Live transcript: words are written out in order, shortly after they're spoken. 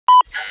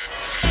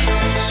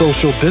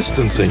social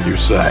distancing, you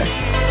say?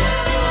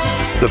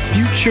 The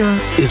future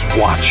is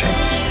watching.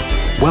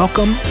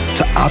 Welcome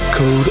to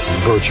OpCode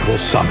Virtual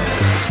Summit.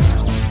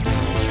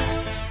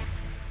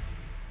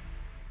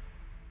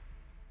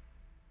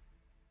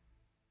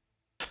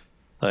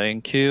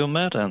 Thank you,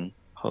 Matt, and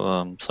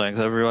thanks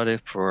everybody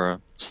for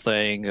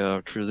staying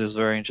through this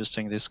very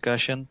interesting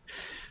discussion.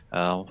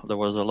 There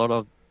was a lot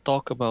of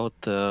talk about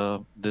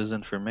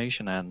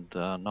disinformation, and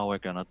now we're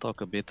going to talk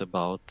a bit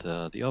about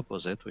the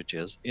opposite, which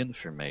is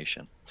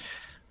information.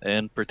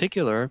 In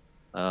particular,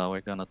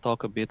 we're going to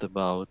talk a bit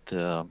about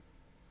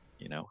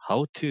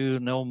how to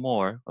know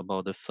more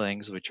about the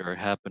things which are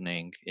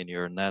happening in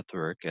your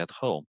network at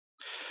home.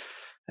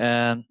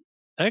 And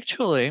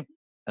actually,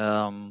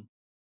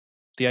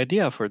 the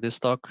idea for this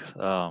talk,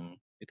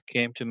 it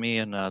came to me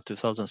in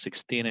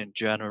 2016 in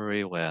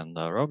January when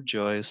Rob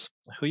Joyce,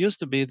 who used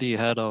to be the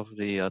head of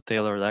the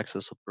Tailored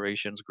Access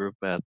Operations Group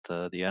at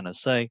the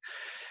NSA,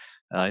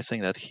 I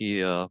think that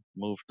he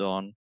moved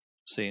on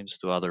since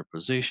to other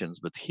positions,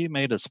 but he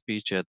made a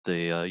speech at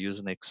the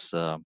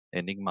USENIX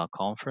Enigma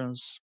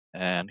conference,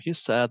 and he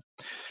said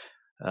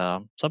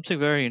something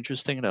very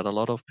interesting that a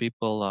lot of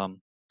people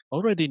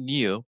already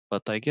knew,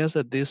 but I guess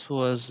that this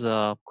was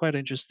quite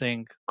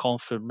interesting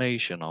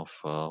confirmation of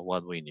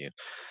what we knew.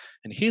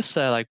 And he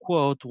said, I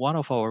quote, "One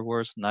of our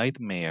worst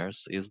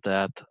nightmares is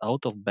that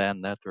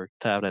out-of-band network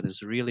tab that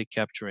is really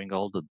capturing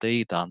all the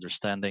data,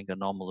 understanding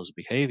anomalous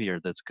behavior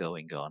that's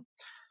going on,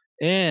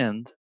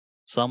 and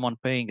someone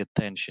paying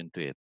attention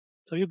to it.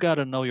 So you got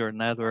to know your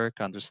network,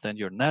 understand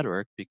your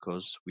network,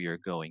 because we are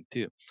going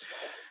to."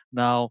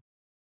 Now,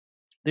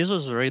 this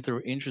was rather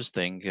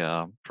interesting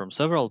from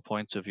several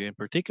points of view. In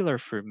particular,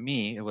 for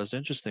me, it was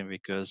interesting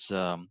because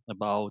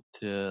about,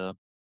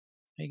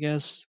 I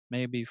guess,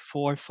 maybe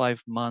 4 or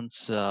 5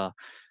 months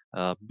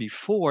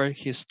before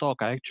his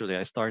talk, actually,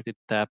 I started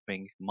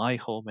tapping my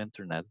home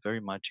internet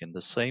very much in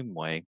the same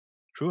way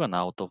through an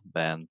out of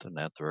band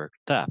network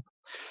tap.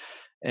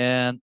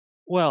 And,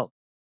 well,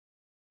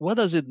 what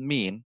does it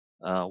mean?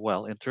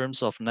 Well, in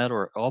terms of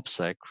network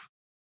OPSEC,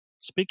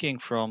 speaking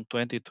from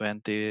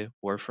 2020,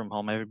 work from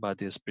home,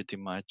 everybody is pretty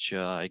much,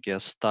 I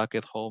guess, stuck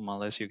at home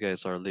unless you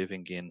guys are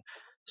living in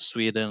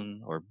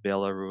Sweden or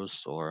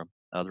Belarus or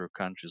other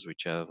countries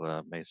which have,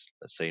 let's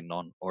say,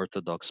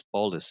 non-orthodox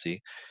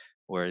policy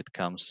where it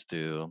comes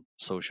to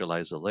social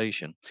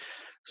isolation.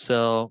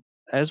 So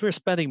as we're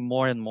spending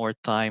more and more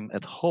time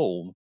at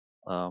home,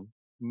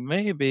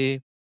 maybe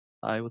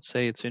I would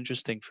say it's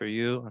interesting for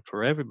you and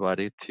for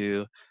everybody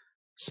to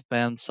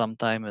spend some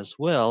time as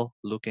well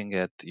looking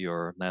at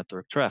your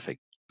network traffic.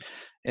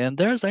 And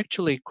there's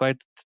actually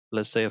quite,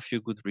 let's say, a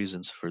few good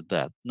reasons for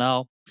that.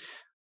 Now,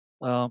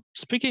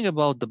 speaking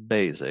about the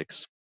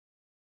basics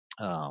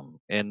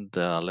and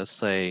let's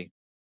say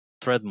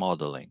threat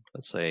modeling,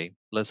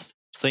 let's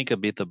think a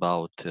bit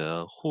about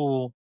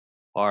who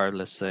are,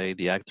 let's say,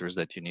 the actors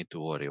that you need to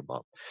worry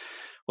about.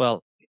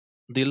 Well,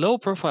 the low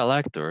profile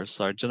actors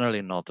are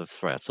generally not a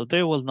threat. So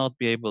they will not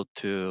be able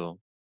to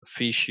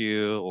phish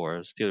you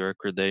or steal your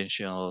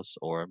credentials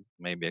or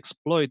maybe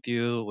exploit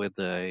you with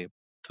a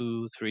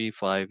 2, 3,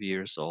 5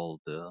 years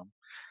old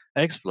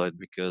exploit,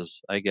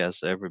 because I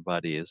guess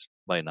everybody is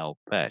by now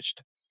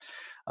patched.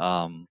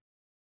 Um,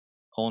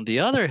 on the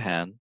other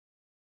hand,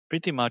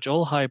 pretty much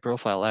all high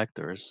profile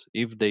actors,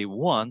 if they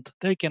want,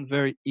 they can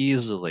very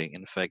easily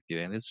infect you.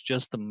 And it's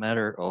just a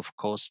matter of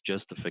cost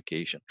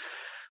justification.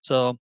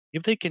 So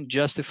if they can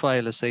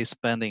justify, let's say,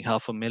 spending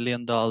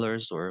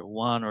 $500,000 or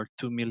 $1 or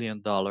 $2 million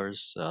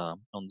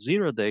on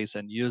 0 days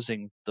and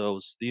using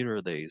those 0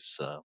 days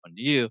on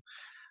you,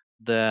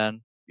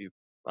 then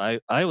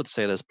I would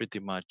say there's pretty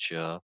much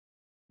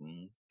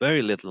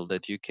very little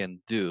that you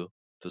can do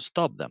to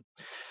stop them.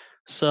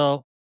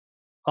 So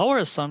our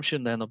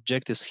assumption and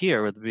objectives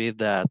here would be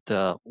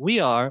that we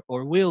are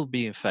or will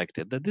be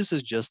infected, that this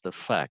is just a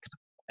fact.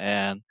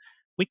 And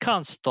we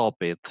can't stop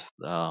it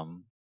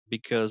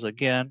because,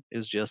 again,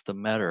 it's just a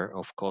matter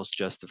of cost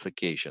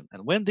justification.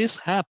 And when this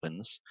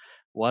happens,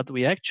 what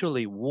we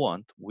actually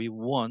want, we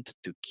want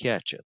to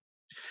catch it.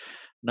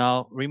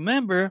 Now,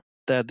 remember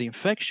that the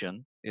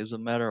infection is a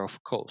matter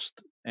of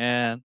cost.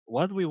 And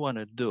what we want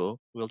to do,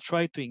 we'll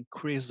try to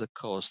increase the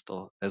cost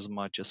as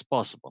much as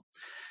possible.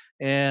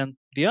 And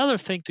the other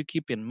thing to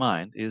keep in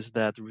mind is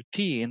that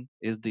routine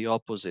is the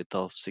opposite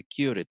of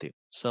security.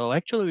 So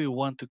actually, we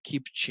want to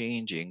keep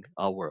changing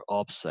our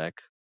OPSEC,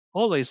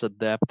 always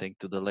adapting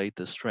to the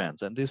latest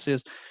trends. And this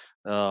is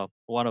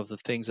one of the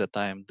things that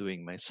I am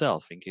doing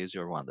myself, in case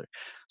you're wondering.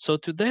 So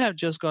today, I'm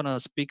just going to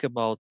speak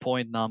about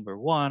point number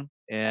one.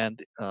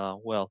 And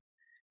well,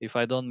 if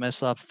I don't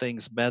mess up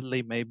things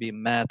badly, maybe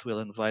Matt will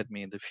invite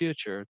me in the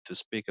future to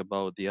speak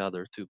about the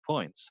other 2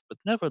 points. But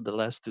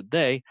nevertheless,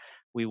 today,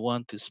 we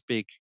want to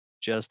speak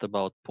just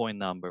about point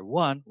number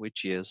one,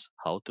 which is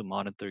how to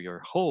monitor your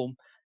home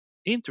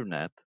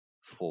internet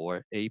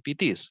for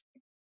APTs.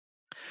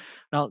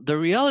 Now, the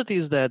reality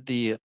is that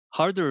the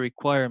hardware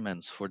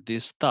requirements for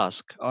this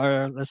task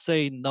are, let's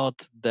say, not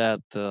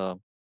that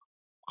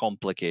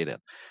complicated.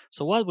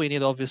 So what we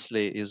need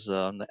obviously is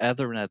an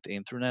Ethernet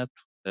internet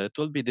it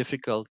will be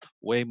difficult,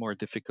 way more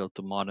difficult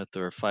to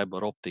monitor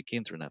fiber optic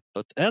internet,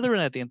 but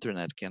Ethernet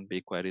internet can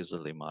be quite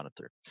easily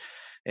monitored.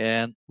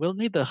 And we'll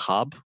need a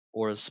hub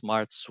or a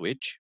smart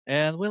switch,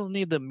 and we'll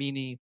need a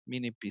mini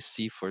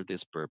PC for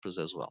this purpose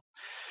as well.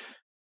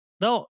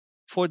 Now,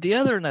 for the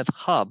Ethernet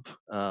hub,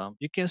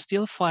 you can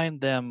still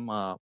find them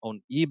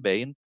on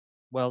eBay.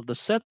 Well, the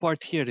sad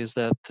part here is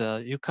that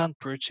you can't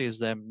purchase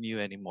them new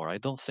anymore. I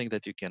don't think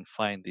that you can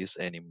find these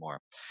anymore.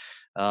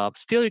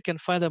 Still, you can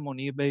find them on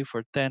eBay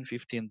for $10,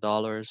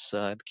 $15.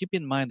 And keep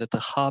in mind that a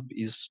hub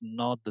is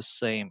not the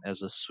same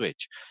as a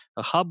switch.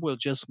 A hub will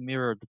just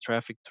mirror the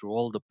traffic through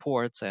all the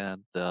ports,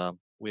 and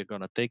we're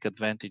going to take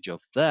advantage of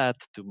that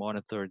to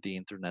monitor the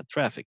internet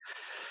traffic.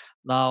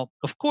 Now,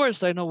 of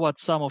course, I know what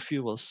some of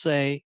you will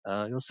say.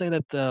 You'll say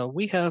that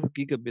we have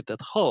gigabit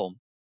at home,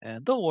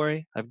 and don't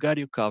worry, I've got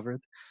you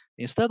covered.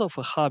 Instead of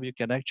a hub, you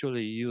can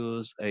actually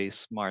use a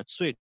smart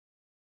switch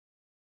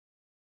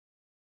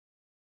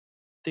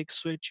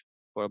switch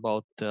for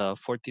about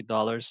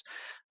 $40.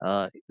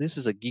 This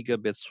is a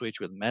gigabit switch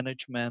with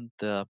management.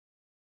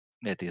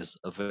 It is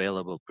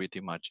available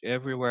pretty much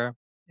everywhere.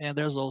 And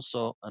there's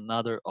also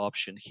another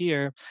option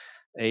here,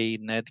 a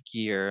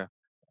Netgear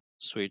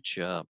switch,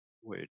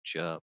 which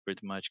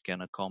pretty much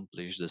can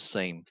accomplish the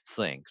same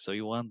thing. So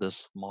you want the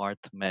smart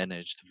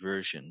managed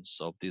versions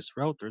of these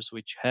routers,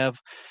 which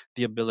have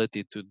the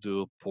ability to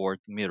do port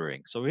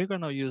mirroring. So we're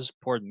going to use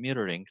port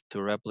mirroring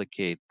to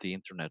replicate the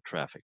internet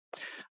traffic.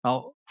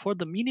 Now, for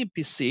the mini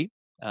PC,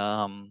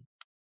 um,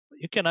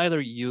 you can either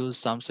use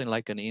something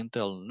like an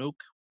Intel NUC.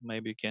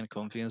 Maybe you can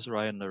convince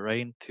Ryan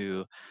Narain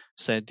to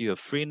send you a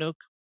free NUC.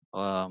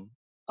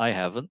 I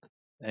haven't,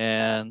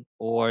 and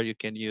or you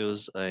can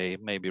use a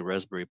maybe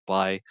Raspberry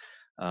Pi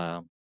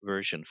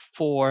version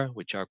 4,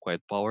 which are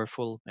quite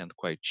powerful and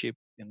quite cheap,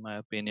 in my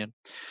opinion.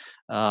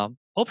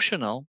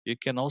 Optional, you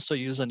can also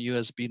use an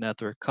USB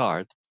network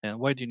card. And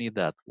why do you need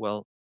that?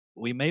 Well,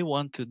 we may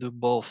want to do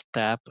both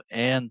tap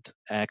and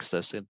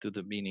access into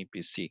the mini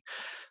PC.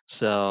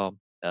 So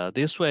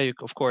this way,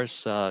 of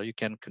course, you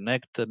can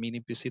connect the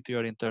mini PC to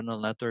your internal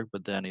network,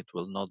 but then it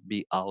will not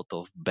be out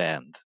of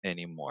band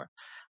anymore.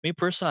 Me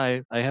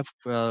personally, I have,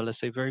 let's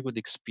say, very good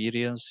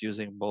experience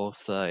using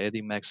both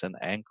Edimax and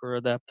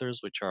Anchor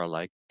adapters, which are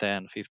like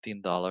 $10,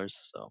 $15.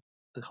 So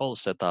the whole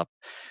setup,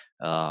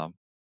 um,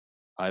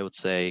 I would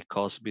say,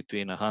 costs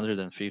between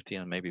 150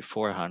 and maybe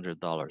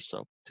 $400.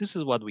 So this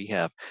is what we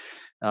have.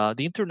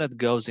 The internet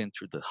goes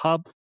into the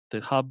hub.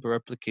 The hub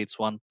replicates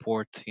one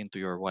port into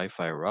your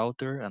Wi-Fi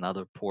router.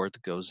 Another port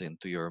goes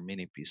into your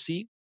mini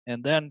PC,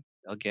 and then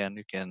again,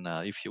 you can,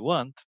 if you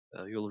want,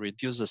 you'll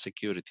reduce the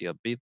security a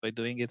bit by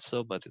doing it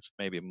so, but it's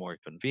maybe more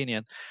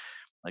convenient.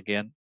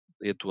 Again,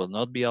 it will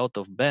not be out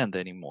of band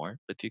anymore,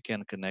 but you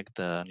can connect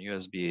an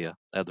USB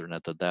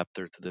Ethernet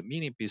adapter to the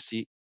mini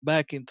PC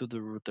back into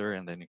the router,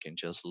 and then you can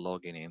just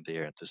log in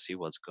there to see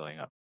what's going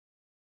on.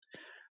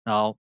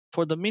 Now,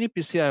 for the mini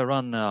PC, I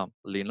run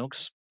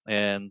Linux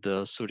and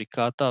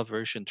Suricata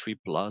version 3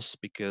 Plus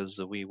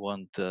because we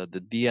want the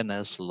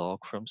DNS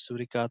log from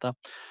Suricata.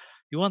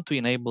 You want to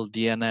enable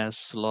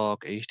DNS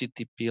log,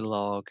 HTTP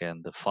log,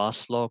 and the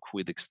fast log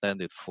with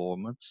extended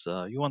formats.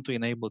 You want to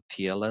enable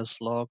TLS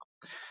log,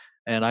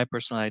 and I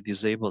personally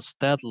disable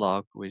stat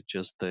log, which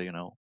just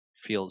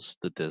fills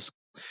the disk.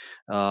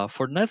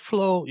 For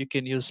NetFlow, you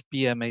can use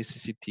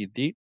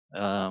PMACCTD.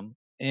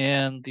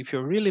 And if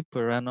you're really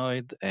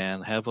paranoid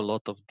and have a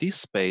lot of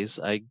disk space,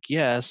 I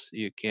guess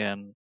you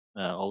can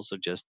also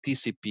just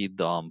TCP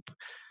dump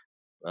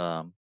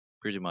um,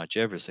 pretty much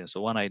everything. So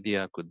one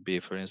idea could be,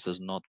 for instance,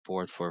 not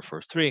port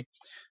 443,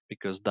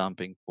 because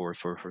dumping port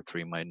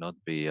 443 might not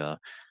be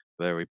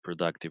very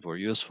productive or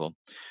useful.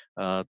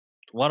 Uh,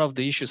 One of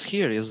the issues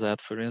here is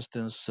that, for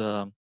instance,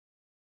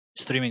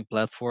 streaming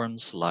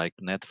platforms like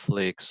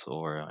Netflix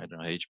or I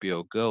don't know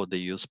HBO Go, they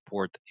use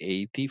port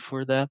 80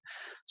 for that.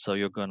 So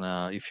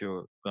if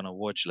you're gonna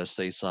watch, let's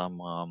say, some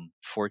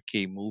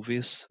 4K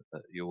movies,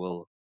 you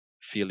will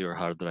fill your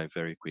hard drive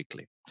very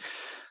quickly.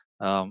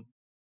 Um,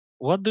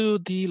 what do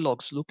the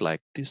logs look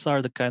like? These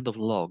are the kind of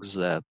logs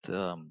that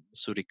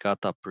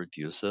Suricata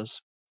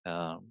produces.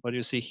 What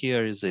you see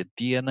here is a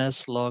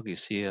DNS log. You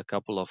see a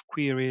couple of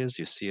queries.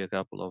 You see a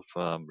couple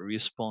of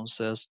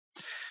responses.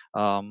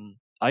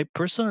 I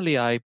personally,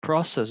 I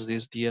process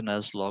these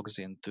DNS logs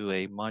into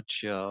a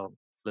much,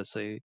 let's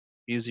say,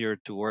 easier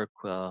to work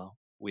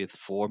with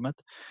format,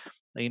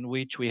 in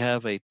which we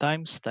have a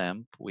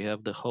timestamp, we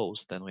have the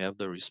host, and we have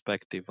the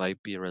respective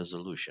IP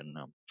resolution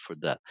for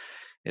that.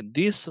 And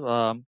this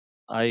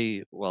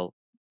I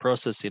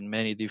process in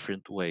many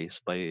different ways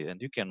and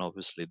you can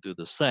obviously do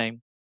the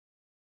same.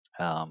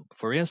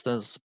 For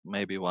instance,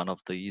 maybe one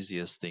of the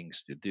easiest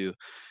things to do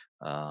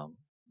um,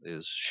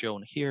 is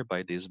shown here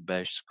by this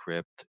bash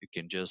script. You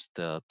can just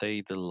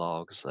take the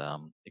logs.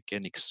 You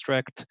can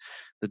extract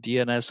the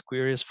DNS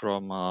queries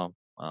from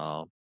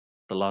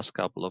the last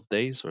couple of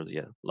days or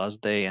the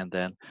last day, and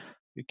then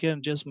you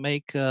can just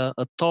make a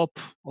top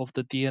of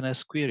the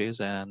DNS queries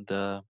and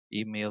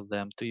email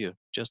them to you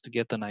just to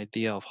get an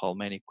idea of how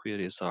many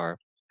queries are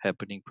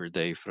happening per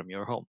day from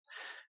your home.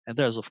 And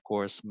there's, of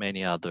course,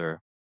 many other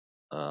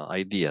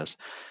ideas.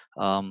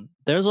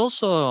 There's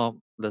also,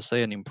 let's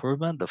say, an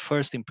improvement. The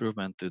first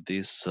improvement to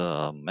this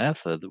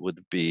method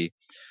would be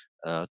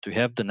to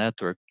have the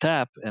network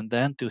tap and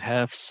then to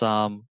have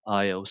some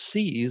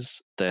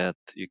IOCs that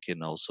you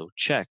can also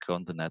check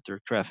on the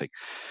network traffic.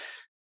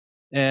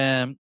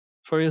 And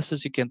for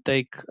instance, you can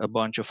take a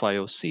bunch of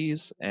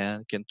IOCs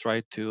and can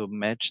try to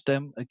match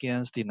them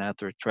against the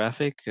network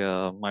traffic.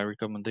 My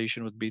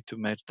recommendation would be to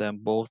match them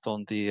both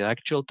on the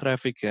actual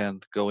traffic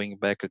and going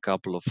back a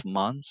couple of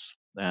months,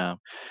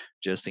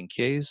 just in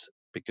case,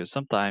 because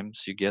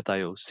sometimes you get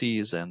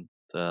IOCs and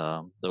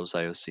those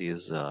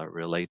IOCs are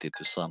related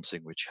to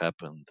something which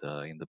happened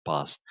in the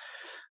past.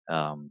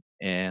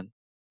 And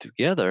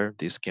together,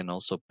 this can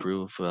also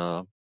prove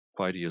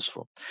quite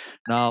useful.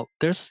 Now,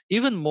 there's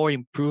even more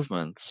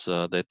improvements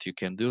that you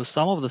can do.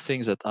 Some of the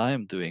things that I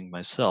am doing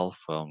myself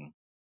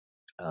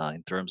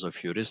in terms of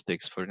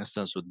heuristics, for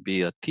instance, would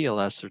be a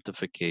TLS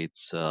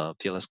certificates,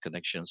 TLS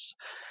connections,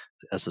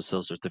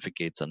 SSL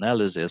certificates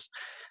analysis.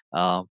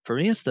 For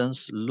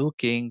instance,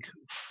 looking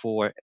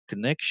for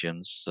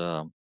connections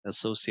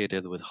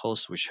associated with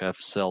hosts which have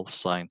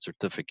self-signed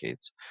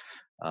certificates.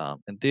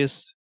 And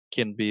this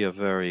can be a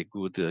very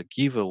good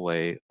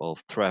giveaway of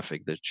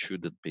traffic that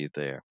shouldn't be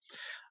there.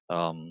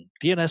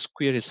 DNS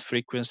queries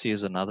frequency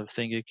is another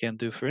thing you can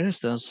do. For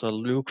instance,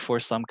 look for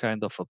some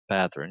kind of a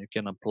pattern. You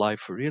can apply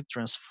Fourier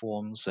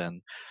transforms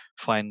and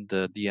find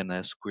the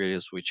DNS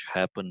queries which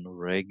happen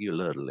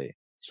regularly,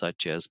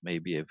 such as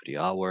maybe every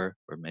hour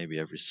or maybe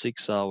every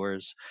 6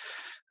 hours,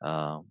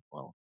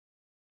 well,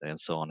 and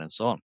so on and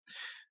so on.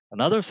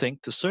 Another thing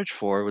to search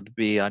for would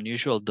be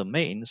unusual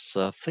domains,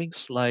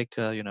 things like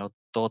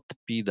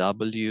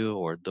 .pw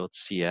or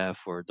 .cf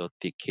or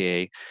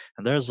 .tk,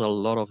 and there's a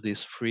lot of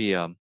these free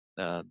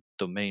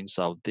domains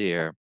out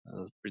there,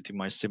 pretty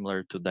much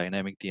similar to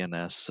dynamic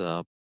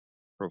DNS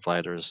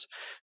providers,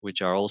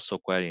 which are also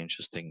quite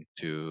interesting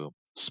to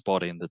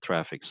spot in the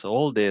traffic. So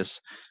all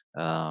this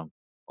are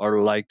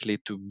likely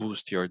to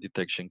boost your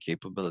detection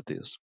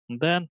capabilities. And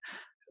then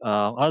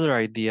other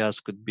ideas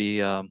could be,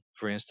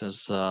 for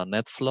instance,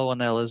 net flow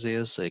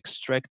analysis,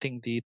 extracting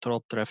the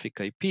top traffic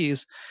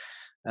IPs,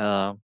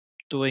 uh,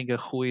 doing a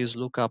whois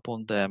lookup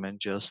on them, and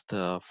just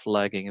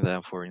flagging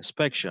them for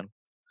inspection.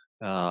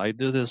 I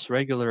do this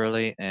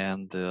regularly,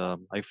 and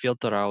I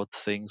filter out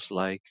things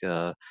like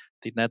the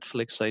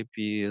Netflix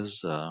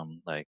IPs,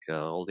 like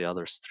all the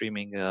other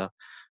streaming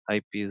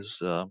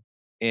IPs.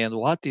 And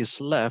what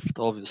is left,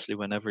 obviously,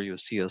 whenever you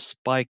see a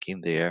spike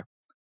in there,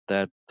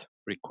 that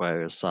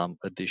requires some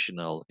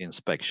additional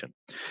inspection.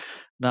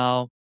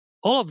 Now,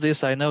 all of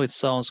this, I know it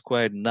sounds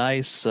quite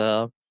nice,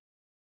 uh,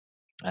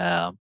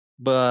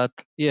 but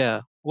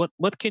yeah,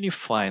 what can you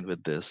find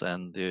with this?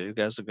 And you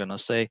guys are gonna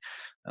say,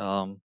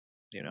 um,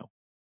 you know,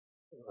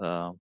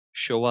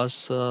 show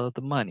us the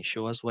money,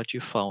 show us what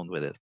you found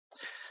with it.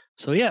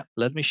 So yeah,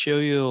 let me show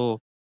you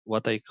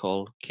what I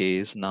call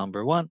case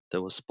number one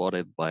that was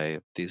spotted by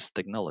this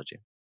technology.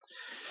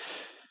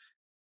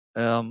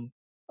 Um,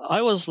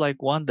 I was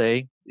like one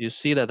day, you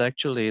see that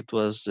actually it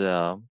was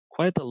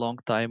quite a long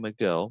time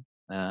ago,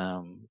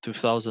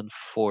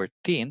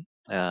 2014.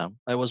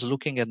 I was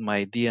looking at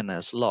my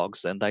DNS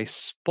logs and I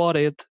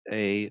spotted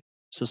a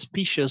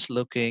suspicious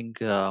looking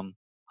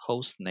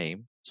host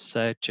name,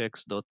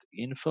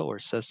 sechex.info or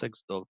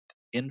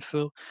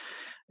sesex.info.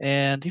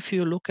 And if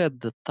you look at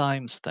the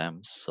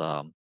timestamps,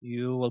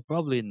 you will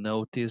probably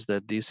notice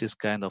that this is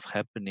kind of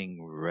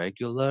happening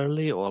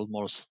regularly,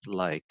 almost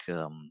like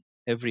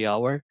every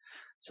hour.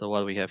 So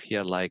what we have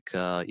here, like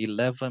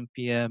 11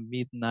 p.m.,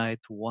 midnight,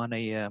 1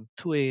 a.m.,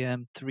 2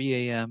 a.m., 3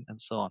 a.m., and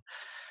so on.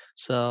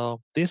 So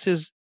this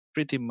is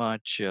pretty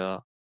much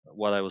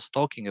what I was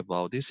talking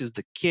about. This is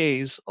the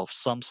case of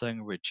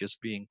something which is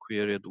being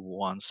queried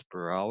once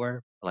per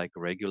hour, like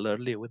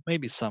regularly, with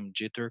maybe some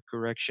jitter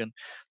correction.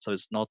 So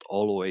it's not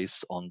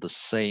always on the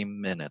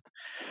same minute.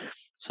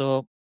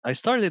 So I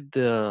started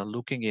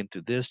looking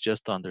into this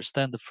just to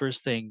understand. The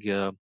first thing,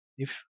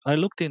 if I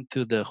looked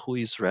into the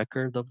whois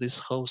record of these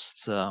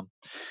hosts, and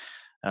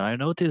I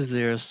noticed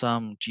there are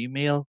some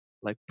Gmail,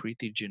 like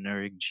pretty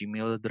generic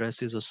Gmail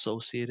addresses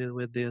associated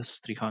with this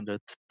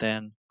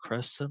 310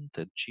 Crescent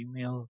at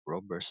Gmail,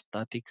 Robert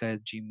Statica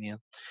at Gmail.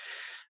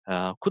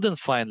 Couldn't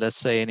find, let's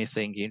say,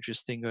 anything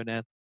interesting on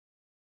it.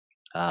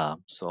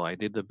 So I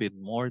did a bit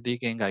more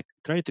digging. I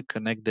tried to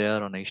connect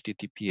there on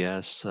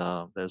HTTPS.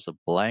 There's a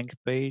blank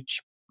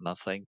page,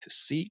 nothing to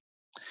see.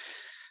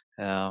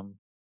 Um,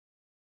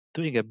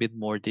 Doing a bit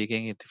more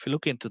digging, if you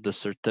look into the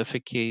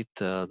certificate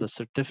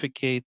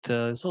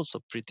is also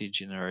pretty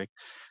generic.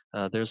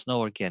 There's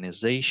no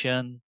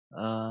organization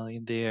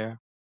in there.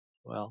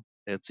 Well,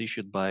 it's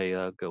issued by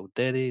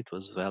GoDaddy. It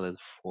was valid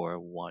for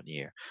 1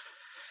 year.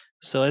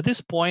 So at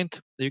this point,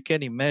 you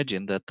can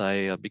imagine that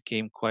I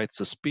became quite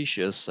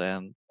suspicious,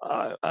 and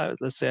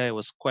let's say I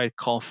was quite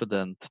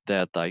confident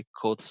that I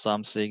caught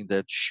something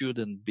that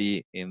shouldn't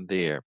be in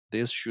there.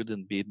 This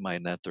shouldn't be in my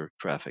network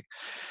traffic.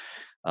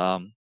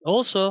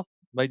 Also,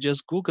 by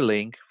just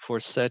Googling for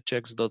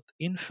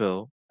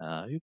setchecks.info,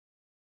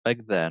 back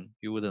then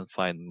you wouldn't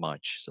find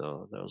much.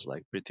 So there was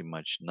like pretty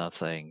much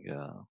nothing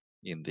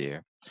in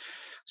there.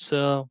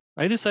 So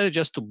I decided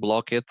just to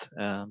block it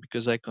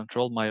because I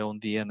control my own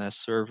DNS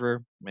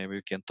server. Maybe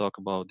we can talk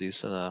about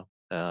this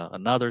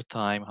another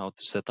time, how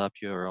to set up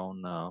your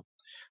own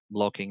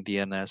blocking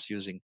DNS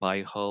using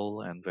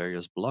Pi-hole and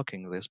various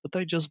blocking lists. But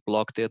I just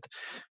blocked it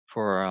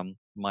for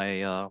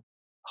my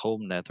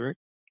home network.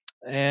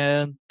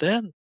 And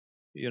then,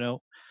 you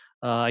know,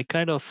 I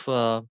kind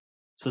of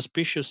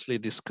suspiciously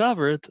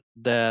discovered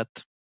that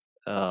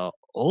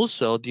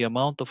also the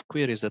amount of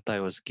queries that I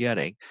was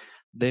getting,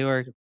 they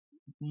were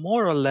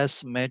more or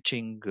less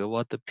matching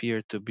what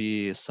appeared to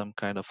be some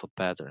kind of a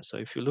pattern. So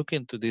if you look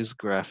into this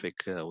graphic,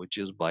 which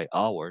is by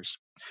hours,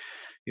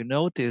 you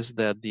notice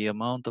that the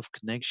amount of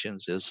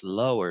connections is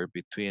lower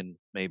between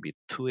maybe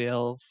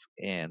 12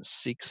 and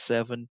 6,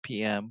 7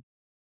 p.m.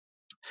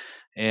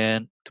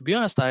 And to be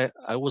honest, I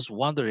was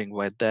wondering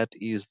why that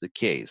is the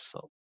case.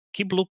 So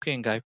keep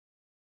looking. I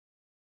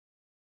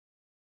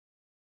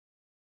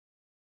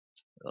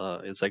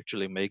is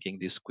actually making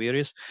these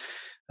queries.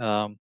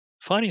 Um,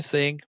 Funny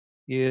thing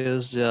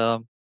is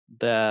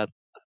that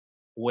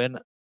when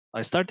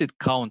I started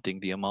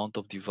counting the amount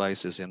of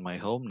devices in my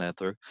home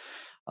network,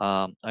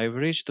 I've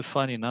reached a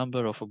funny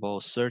number of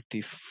about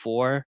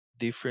 34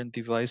 different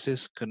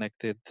devices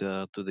connected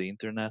to the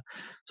internet.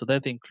 So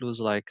that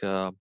includes like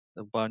a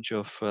bunch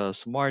of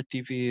smart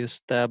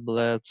TVs,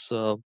 tablets,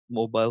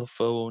 mobile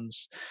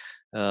phones,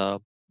 uh,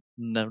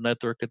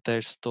 network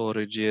attached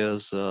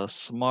storages,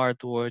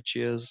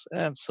 smartwatches,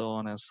 and so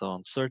on and so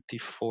on.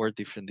 34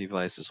 different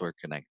devices were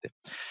connected.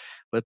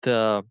 But,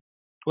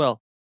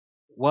 well,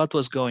 what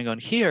was going on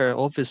here,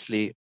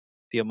 obviously,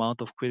 the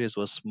amount of queries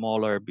was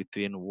smaller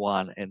between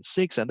 1 and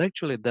 6. And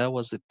actually, that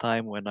was the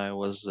time when I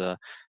was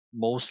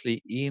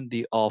mostly in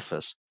the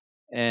office.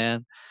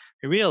 And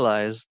I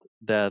realized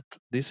that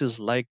this is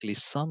likely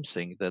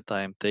something that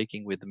I am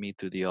taking with me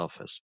to the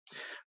office.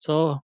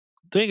 So,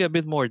 doing a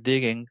bit more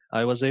digging,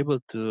 I was able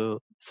to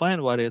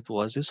find what it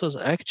was. This was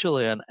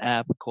actually an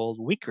app called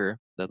Wicker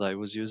that I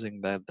was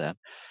using back then,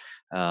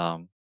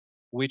 um,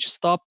 which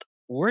stopped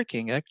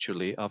working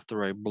actually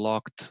after I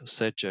blocked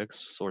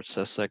segex or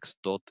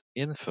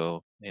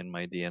sesx.info in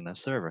my DNS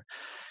server.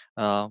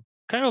 Uh,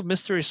 Kind of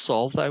mystery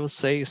solved, I would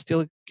say. It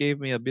still gave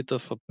me a bit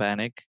of a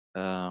panic,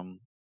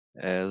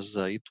 as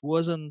it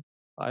wasn't,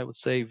 I would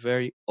say,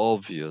 very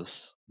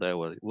obvious that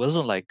it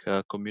wasn't like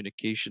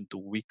communication to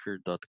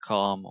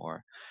wicker.com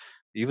or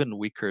even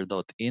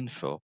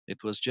wicker.info.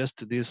 It was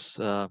just this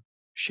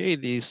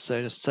shady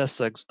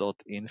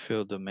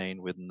sesx.info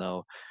domain with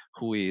no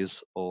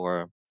whois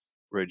or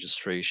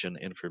registration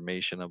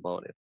information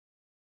about it.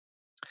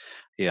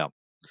 Yeah.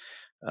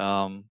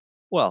 Um,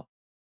 well,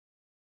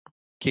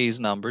 case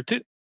number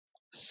two.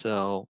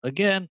 So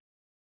again,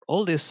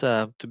 all this,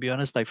 to be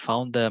honest, I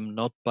found them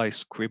not by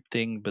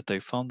scripting, but I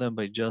found them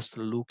by just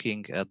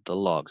looking at the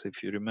logs.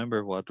 If you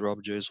remember what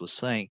Rob Joyce was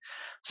saying,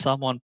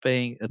 someone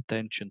paying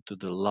attention to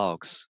the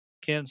logs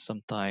can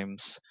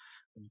sometimes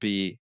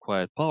be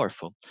quite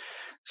powerful.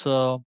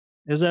 So,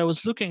 as I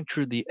was looking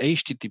through the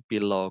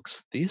HTTP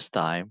logs this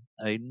time,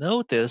 I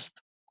noticed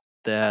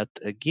that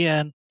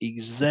again,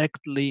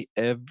 exactly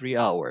every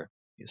hour,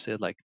 you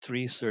said like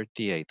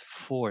 3:38,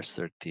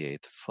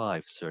 4:38,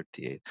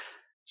 5:38.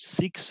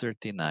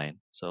 6:39.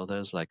 So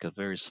there's like a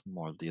very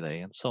small delay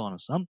and so on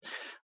and so on.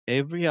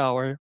 Every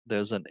hour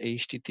there's an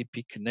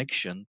HTTP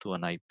connection to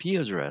an IP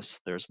address.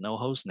 There's no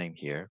host name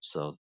here,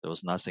 so there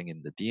was nothing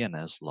in the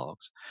DNS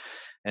logs.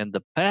 And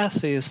the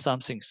path is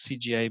something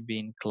CGI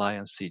being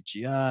client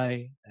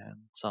CGI and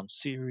some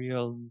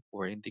serial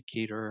or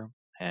indicator,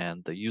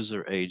 and the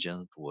user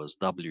agent was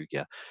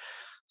wget.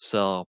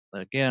 So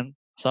again,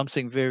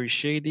 something very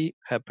shady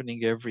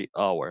happening every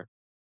hour.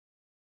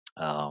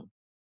 Um,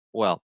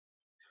 well,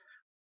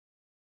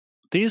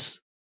 this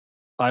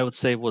I would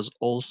say was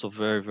also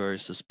very, very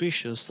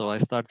suspicious. So I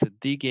started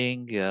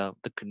digging.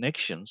 The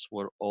connections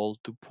were all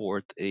to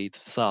port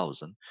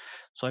 8000.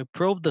 So I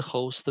probed the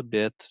host a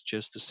bit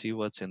just to see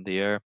what's in the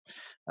air.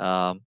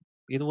 Um,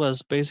 it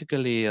was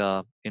basically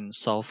in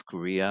South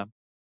Korea,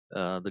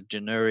 the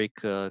generic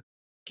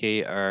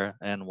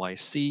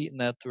KRNYC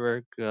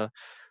network.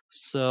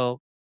 So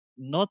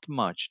not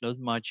much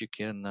you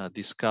can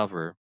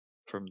discover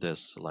from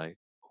this, like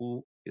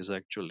who is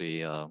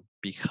actually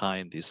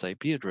behind this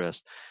IP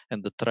address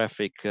and the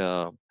traffic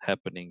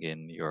happening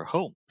in your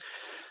home.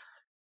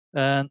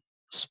 And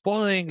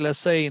spoiling, let's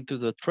say, into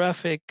the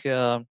traffic,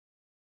 well,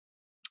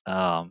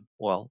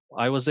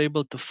 I was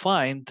able to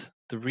find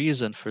the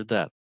reason for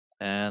that.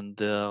 And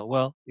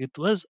well, it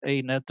was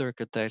a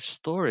network attached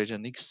storage,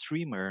 an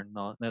extremer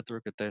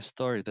network attached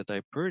storage that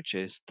I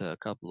purchased a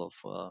couple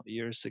of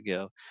years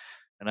ago.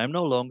 And I'm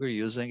no longer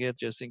using it,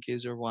 just in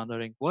case you're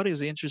wondering. What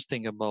is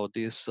interesting about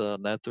this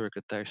network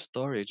attached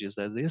storage is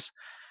that this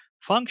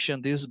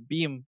function, this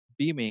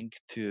beaming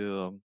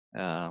to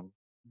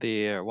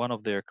their one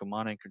of their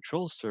command and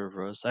control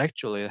servers,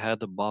 actually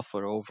had a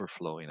buffer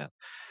overflow in it.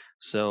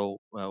 So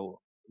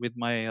with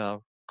my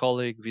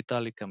colleague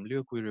Vitaly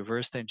Kamlyuk, we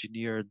reversed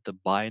engineered the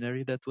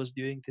binary that was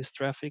doing this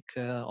traffic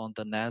on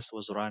the NAS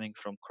was running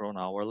from cron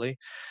hourly,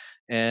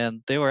 and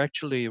they were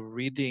actually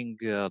reading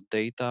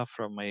data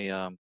from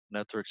a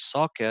network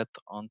socket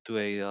onto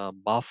a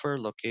buffer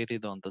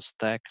located on the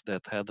stack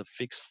that had a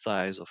fixed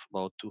size of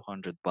about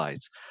 200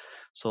 bytes.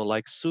 So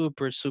like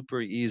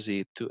super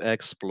easy to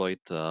exploit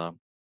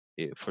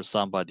for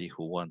somebody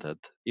who wanted,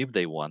 if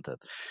they wanted,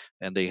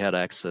 and they had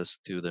access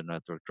to the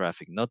network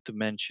traffic. Not to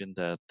mention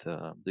that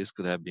this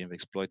could have been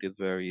exploited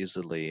very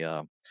easily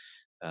uh,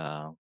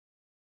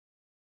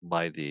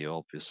 by the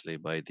obviously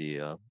by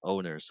the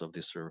owners of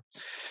this server.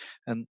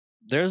 And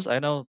I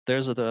know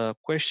there's a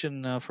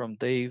question from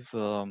Dave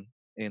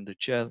in the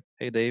chat.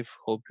 Hey Dave,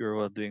 hope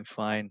you're doing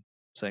fine.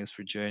 Thanks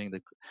for joining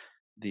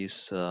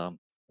this uh,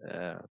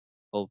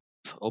 op,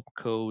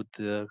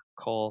 opcode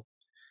call.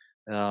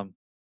 Um,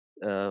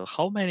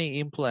 how many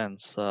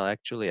implants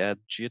actually add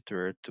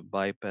jitter to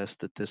bypass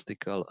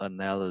statistical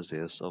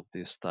analysis of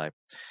this type?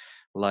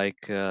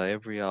 Like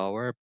every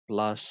hour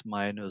plus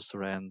minus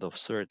rand of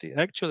 30.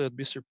 Actually, I'd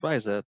be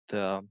surprised that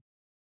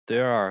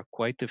there are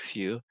quite a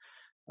few.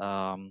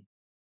 Um,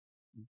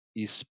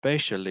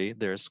 Especially,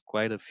 there's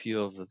quite a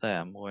few of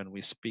them when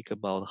we speak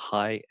about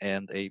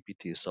high-end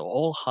APTs. So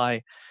all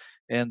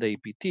high-end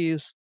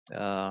APTs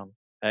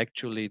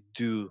actually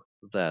do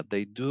that.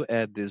 They do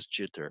add this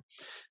jitter,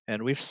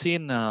 and we've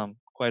seen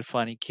quite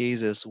funny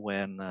cases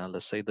when,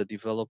 let's say, the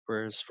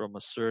developers from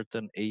a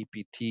certain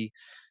APT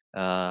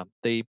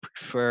they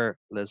prefer,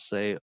 let's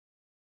say,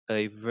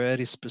 a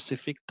very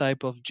specific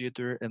type of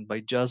jitter, and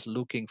by just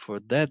looking for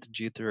that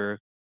jitter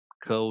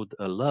code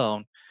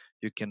alone,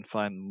 you can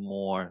find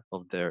more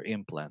of their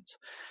implants.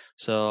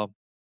 So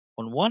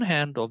on one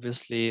hand,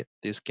 obviously,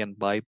 this can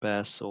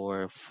bypass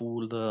or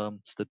fool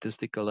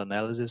statistical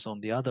analysis.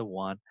 On the other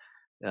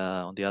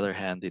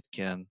hand, it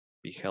can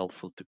be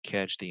helpful to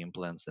catch the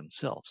implants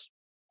themselves.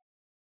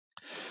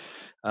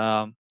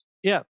 Um,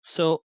 yeah.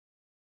 So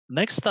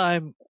next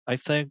time, I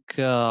think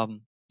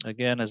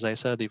again, as I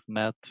said, if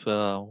Matt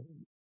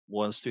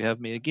wants to have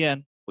me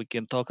again, we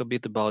can talk a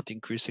bit about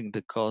increasing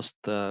the cost,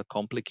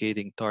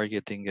 complicating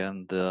targeting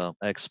and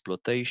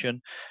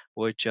exploitation,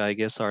 which I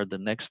guess are the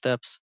next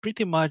steps.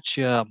 Pretty much,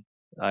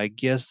 I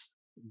guess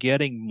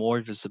getting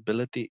more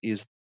visibility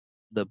is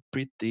the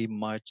pretty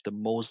much the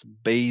most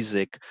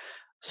basic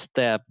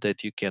step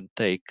that you can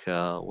take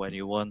when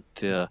you want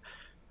to,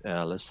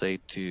 let's say,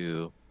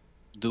 to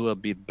do a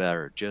bit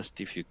better.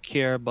 Just if you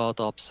care about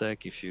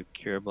OPSEC, if you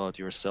care about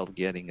yourself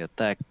getting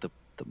attacked, the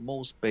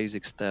most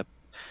basic step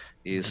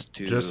is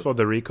Just to for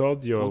the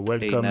record, you're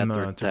put a welcome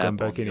network to come tab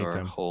back on your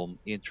anytime. home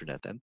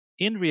internet. And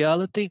in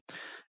reality,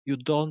 you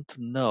don't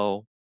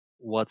know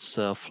what's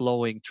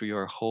flowing through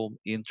your home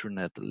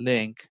internet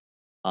link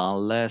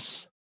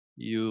unless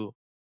you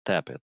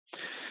tap it.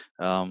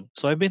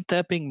 So I've been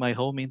tapping my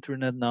home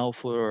internet now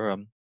for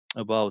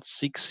about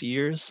 6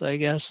 years, I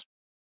guess,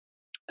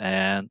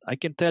 and I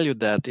can tell you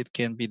that it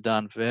can be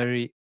done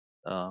very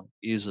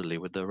easily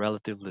with a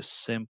relatively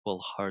simple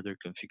hardware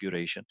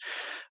configuration.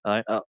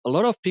 A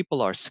lot of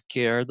people are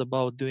scared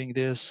about doing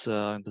this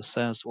in the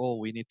sense, oh,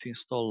 we need to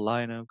install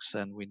Linux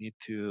and we need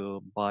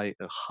to buy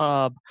a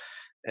hub.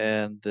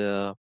 And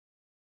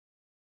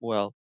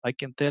well, I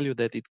can tell you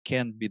that it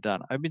can be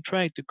done. I've been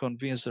trying to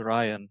convince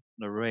Ryan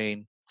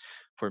Narain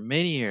for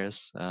many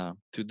years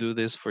to do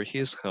this for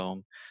his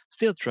home.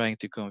 Still trying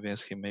to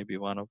convince him. Maybe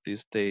one of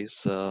these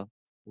days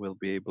we'll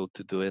be able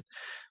to do it.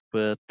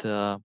 But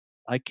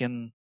I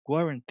can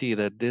guarantee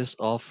that this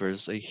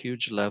offers a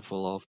huge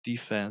level of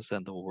defense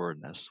and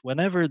awareness.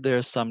 Whenever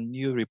there's some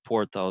new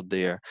report out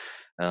there,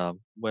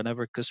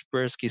 whenever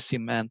Kaspersky,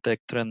 Symantec,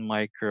 Trend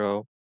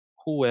Micro,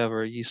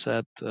 whoever,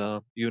 ESET,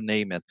 you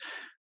name it,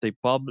 they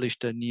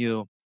published a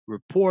new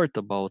report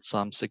about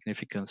some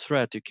significant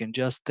threat, you can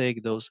just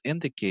take those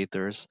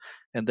indicators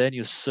and then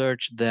you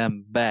search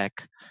them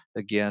back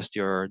against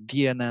your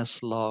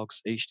DNS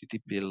logs,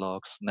 HTTP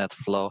logs,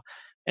 NetFlow,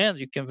 and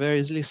you can very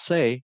easily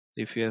say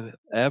if you have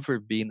ever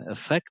been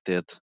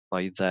affected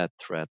by that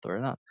threat or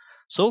not.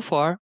 So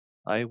far,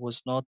 I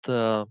was not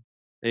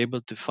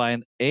able to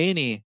find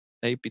any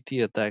APT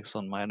attacks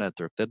on my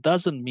network. That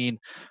doesn't mean,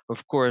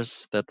 of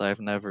course, that I've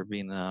never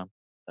been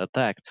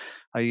attacked.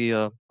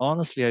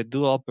 Honestly, I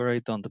do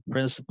operate on the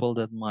principle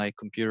that my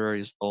computer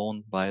is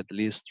owned by at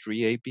least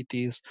 3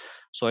 APTs.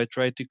 So I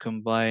try to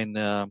combine,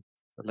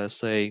 let's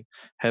say,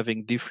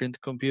 having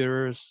different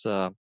computers,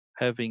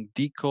 having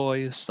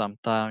decoys,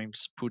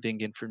 sometimes putting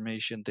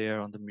information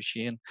there on the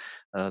machine,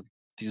 uh,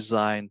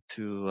 designed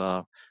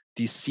to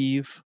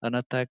deceive an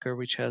attacker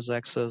which has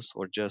access,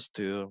 or just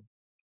to,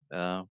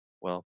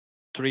 well,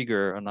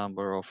 trigger a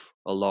number of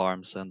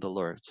alarms and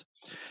alerts.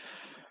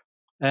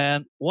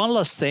 And one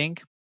last thing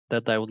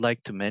that I would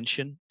like to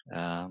mention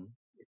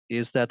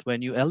is that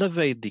when you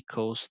elevate the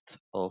cost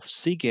of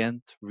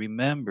SIGINT,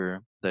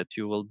 remember that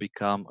you will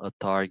become a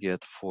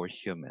target for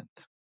HUMINT.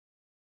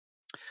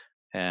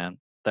 And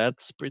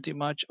that's pretty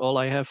much all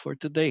I have for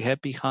today.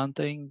 Happy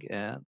hunting,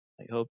 and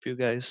I hope you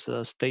guys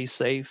stay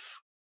safe.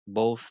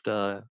 both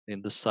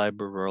in the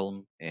cyber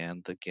realm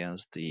and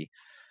against the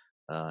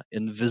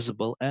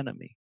invisible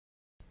enemy.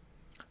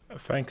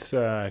 Thanks,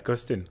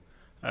 Costin.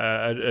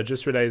 I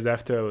just realized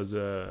after I was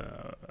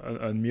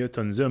on mute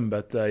on Zoom,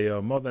 but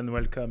you're more than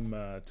welcome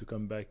to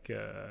come back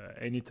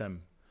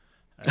anytime.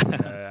 And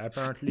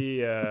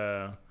apparently,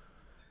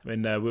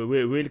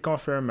 we'll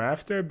confirm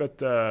after,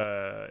 but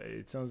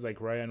it sounds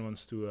like Ryan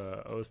wants to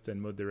host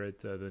and moderate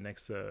the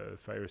next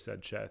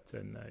fireside chat,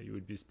 and you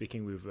will be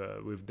speaking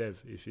with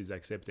Dev if he's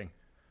accepting.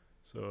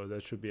 So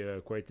that should be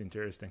quite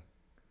interesting.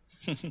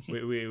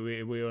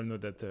 we all know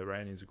that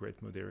Ryan is a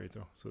great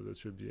moderator, so that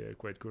should be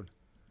quite cool.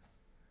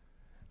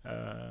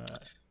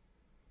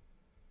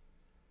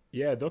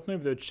 Yeah, I don't know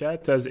if the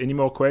chat has any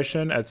more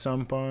question. At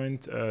some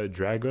point,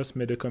 Dragos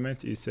made a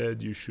comment. He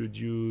said you should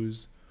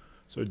use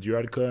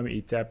Dualcomm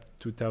ETAP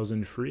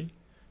 2003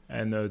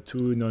 and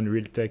 2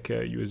 non-Realtek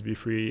USB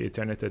 3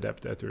 Ethernet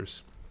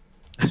adapters.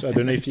 So I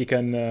don't know if you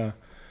can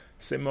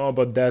say more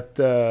about that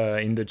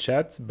in the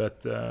chat,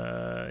 but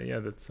yeah,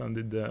 that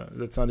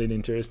sounded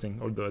interesting.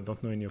 Although I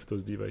don't know any of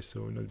those devices,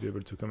 so I'll not be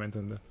able to comment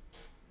on that.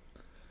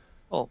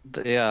 Oh,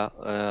 yeah.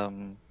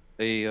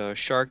 A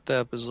Shark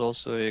Tap is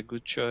also a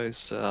good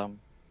choice.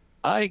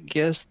 I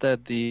guess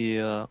that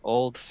the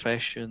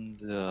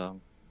old-fashioned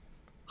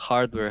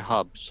hardware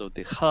hub, so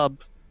the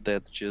hub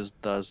that just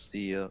does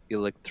the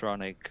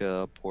electronic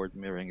port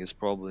mirroring, is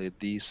probably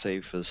the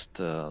safest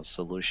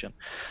solution.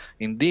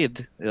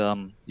 Indeed,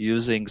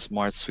 using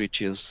smart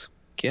switches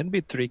can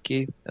be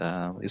tricky,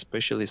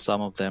 especially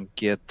some of them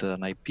get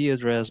an IP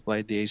address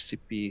by the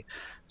HCP.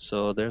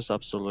 So there's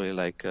absolutely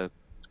like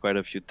quite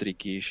a few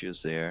tricky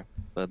issues there.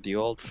 But the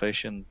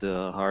old-fashioned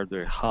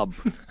hardware hub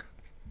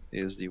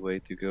is the way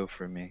to go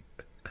for me.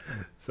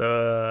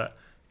 So,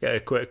 yeah,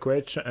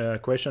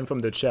 question from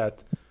the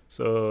chat.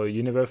 So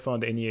you never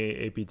found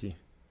any APT?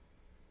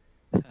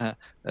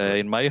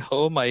 In my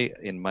home,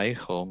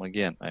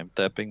 again, I'm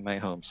tapping my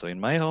home. So in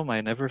my home,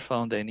 I never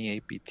found any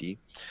APT.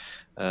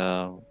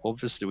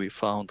 Obviously, we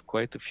found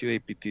quite a few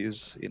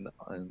APTs in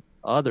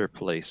other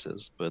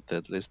places, but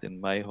at least in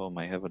my home,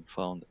 I haven't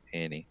found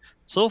any.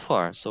 So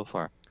far.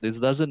 This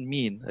doesn't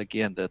mean,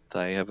 again, that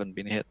I haven't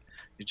been hit.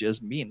 It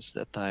just means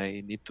that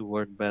I need to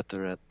work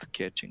better at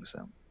catching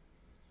some.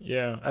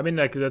 Yeah, I mean,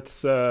 like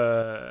that's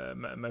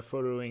my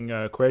following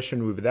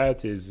question with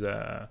that is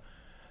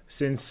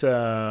since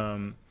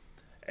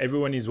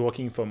everyone is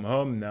working from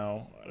home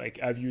now, like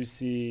have you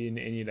seen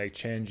any like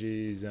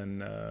changes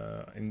and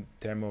in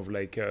terms of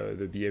like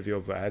the behavior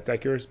of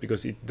attackers?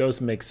 Because it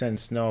does make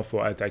sense now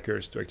for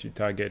attackers to actually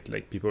target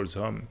like people's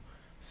home,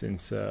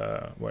 since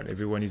well,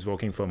 everyone is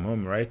working from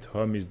home, right?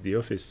 Home is the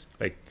office.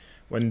 Like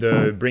when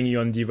the bring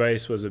your own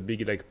device was a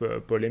big like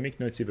polemic,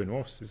 no, it's even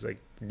worse. It's like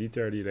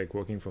literally like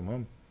working from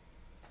home.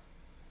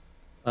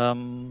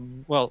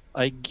 Well,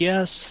 I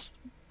guess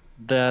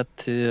that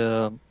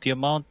the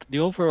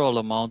overall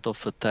amount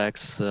of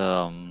attacks,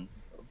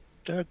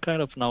 they're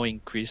kind of now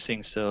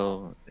increasing.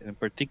 So in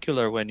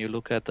particular, when you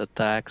look at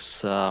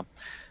attacks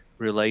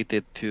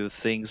related to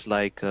things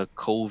like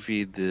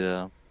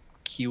COVID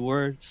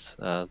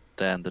keywords,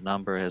 then the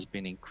number has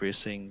been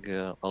increasing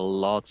a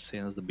lot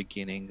since the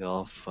beginning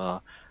of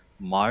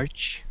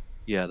March.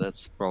 Yeah,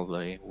 that's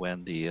probably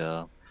when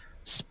the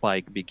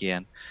spike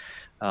began.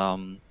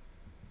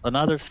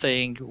 Another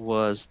thing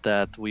was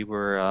that we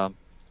were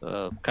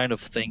kind of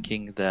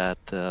thinking that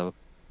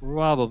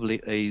probably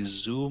a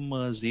Zoom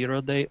a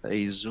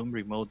Zoom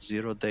remote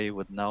 0-day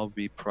would now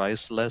be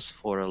priceless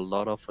for a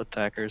lot of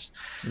attackers.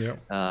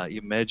 Yeah.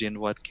 Imagine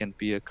what can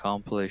be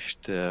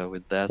accomplished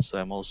with that. So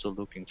I'm also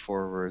looking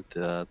forward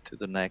to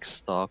the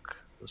next talk,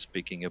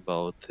 speaking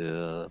about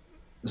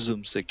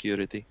Zoom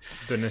security.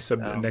 The next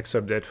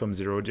update from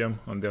Zerodium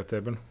on their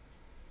table.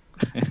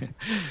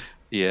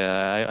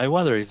 Yeah, I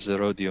wonder if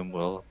Zerodium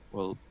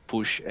will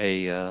push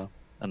an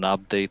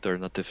update or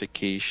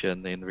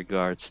notification in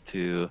regards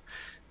to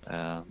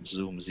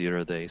Zoom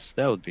 0 days.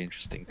 That would be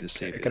interesting to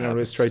see. I can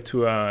always try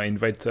to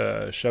invite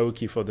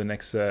Shaoki for the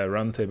next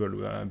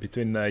roundtable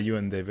between you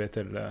and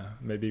Devetel.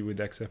 Maybe we'd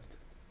accept.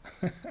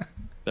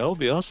 That would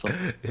be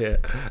awesome. Yeah,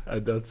 I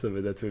doubt so,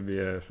 but that would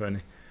be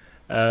funny.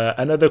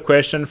 Another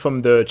question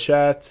from the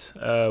chat,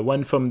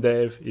 one from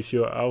Dave. If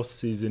your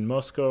house is in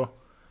Moscow,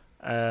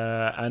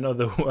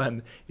 another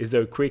one is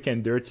a quick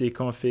and dirty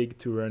config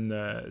to run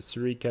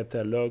 3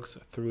 catalogs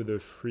through the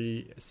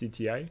free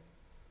CTI.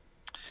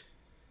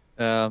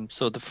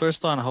 So the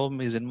first one, home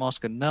is in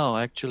Moscow. No,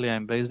 actually,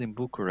 I'm based in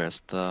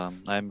Bucharest.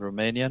 I'm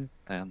Romanian,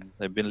 and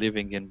I've been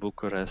living in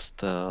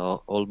Bucharest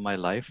all my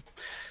life.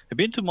 I've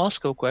been to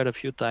Moscow quite a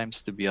few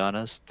times, to be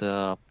honest.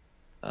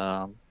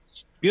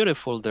 It's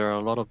beautiful. There are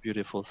a lot of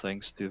beautiful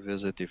things to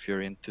visit if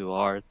you're into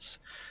arts.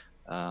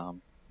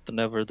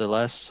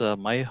 Nevertheless,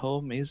 my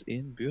home is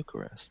in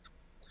Bucharest.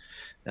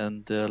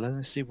 And let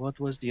me see, what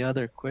was the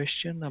other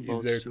question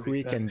about? Is there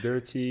quick and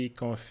dirty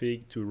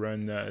config to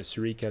run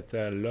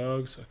Suricata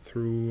logs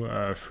through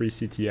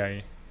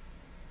FreeCTI?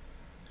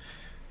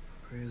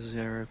 Is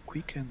there a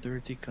quick and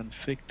dirty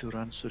config to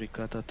run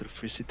Suricata through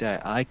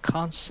FreeCTI? I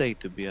can't say,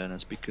 to be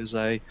honest, because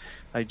I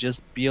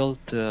just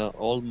built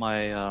all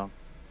my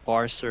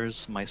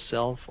parsers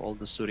myself, all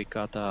the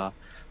Suricata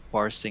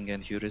parsing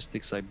and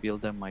heuristics. I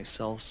built them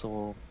myself,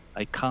 so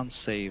I can't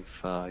say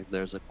if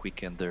there's a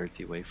quick and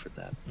dirty way for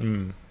that.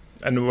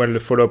 And well, the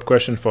follow-up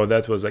question for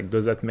that was like,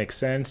 does that make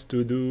sense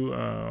to do?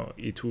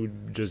 It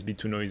would just be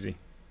too noisy.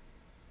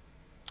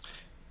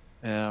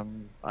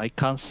 I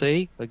can't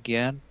say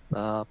again,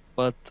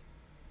 but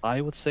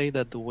I would say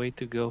that the way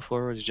to go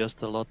forward is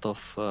just a lot of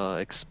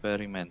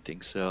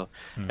experimenting. So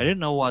I didn't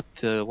know what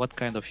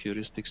kind of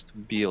heuristics to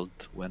build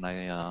when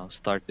I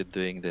started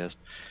doing this.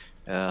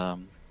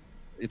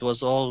 It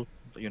was all,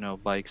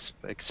 by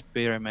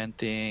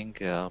experimenting,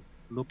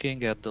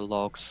 looking at the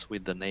logs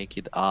with the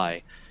naked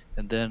eye,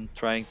 and then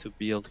trying to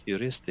build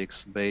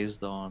heuristics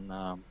based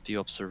on the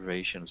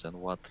observations and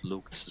what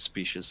looked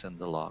suspicious in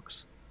the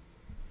logs.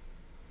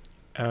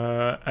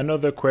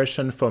 Another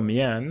question from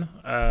Yan.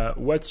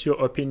 What's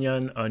your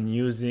opinion on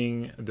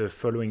using the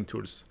following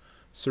tools?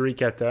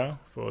 Suricata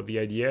for the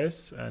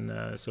IDS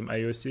and some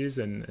IOCs,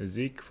 and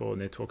Zik for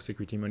network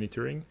security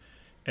monitoring,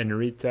 and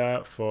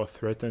Rita for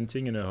threat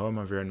hunting in a home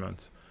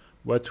environment.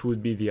 What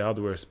would be the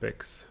hardware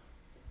specs?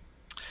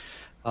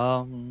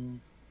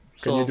 Can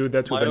you do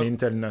that with an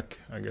Intel NUC,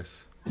 I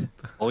guess?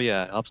 Oh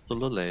yeah,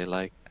 absolutely.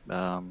 Like,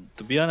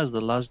 to be honest,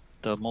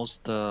 the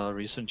most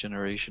recent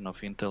generation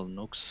of Intel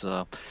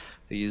NUCs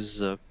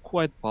is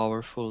quite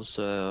powerful.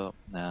 So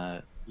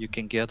you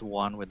can get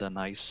one with an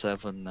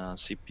i7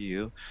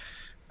 CPU.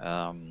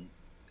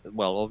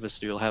 Well,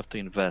 obviously you'll have to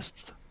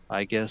invest.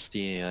 I guess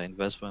the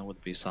investment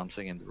would be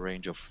something in the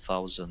range of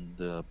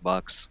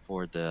 $1,000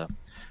 for the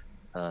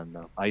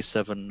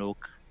i7 NUC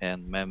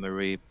and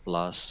memory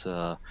plus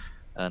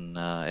an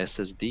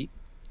SSD.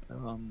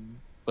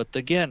 But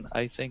again,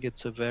 I think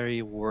it's a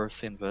very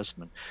worth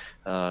investment.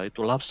 It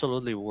will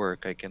absolutely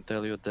work. I can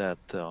tell you that.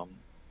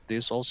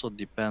 This also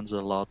depends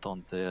a lot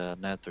on the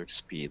network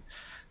speed.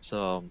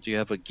 So do you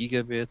have a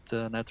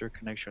gigabit network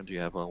connection? Do you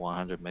have a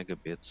 100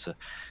 megabits?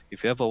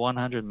 If you have a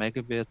 100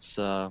 megabits,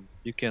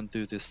 you can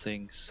do these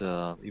things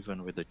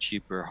even with a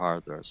cheaper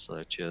hardware,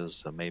 such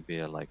as maybe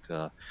a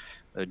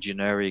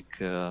generic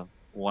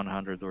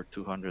 $100 or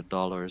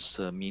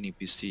 $200 mini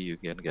PC you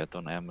can get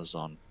on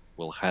Amazon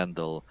will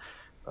handle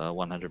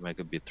 100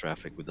 megabit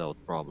traffic without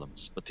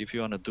problems. But if you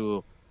want to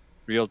do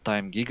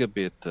real-time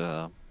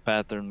gigabit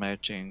pattern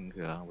matching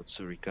with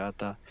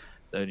Suricata,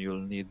 then you'll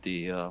need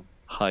the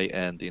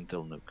high-end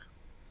Intel NUC.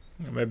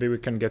 Maybe we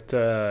can get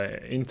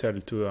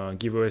Intel to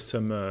give away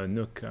some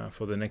NUC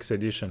for the next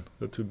edition.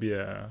 That would be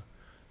a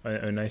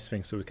nice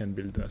thing, so we can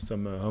build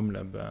some home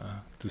lab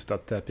to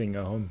start tapping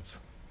our homes.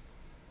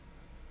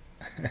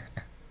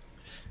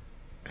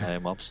 I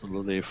am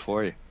absolutely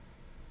for it.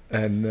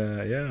 And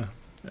yeah.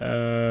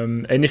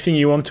 Anything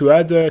you want to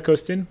add,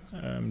 Costin?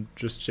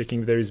 Just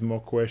checking if there is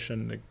more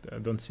question. Like, I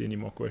don't see any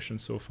more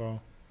questions so far.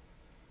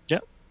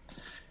 Yeah.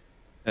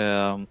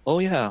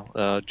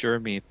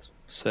 Jeremy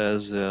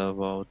says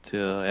about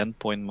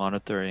endpoint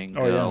monitoring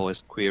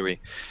OS query.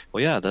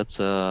 Well, yeah,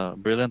 that's a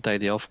brilliant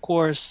idea. Of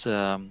course,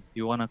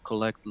 you want to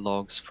collect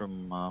logs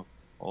from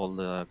all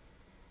the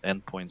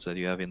endpoints that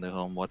you have in the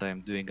home. What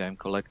I'm doing, I'm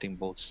collecting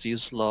both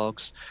sys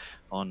logs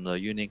on the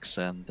Unix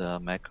and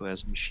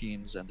macOS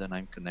machines, and then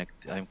I'm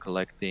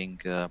collecting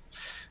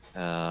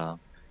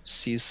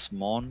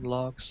sysmon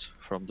logs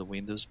from the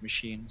Windows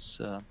machines.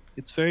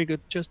 It's very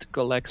good just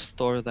to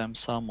store them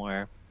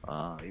somewhere.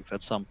 If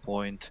at some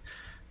point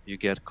you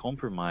get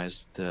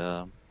compromised,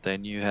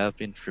 then you have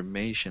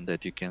information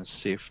that you can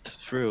sift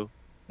through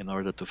in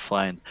order to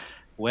find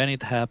when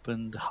it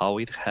happened, how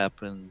it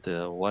happened,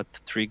 what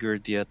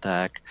triggered the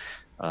attack,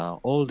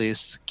 all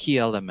these key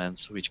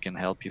elements which can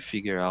help you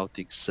figure out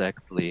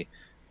exactly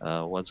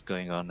what's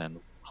going on and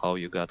how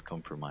you got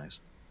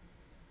compromised.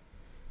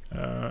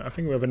 I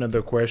think we have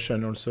another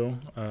question also.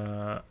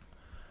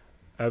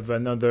 I have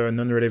another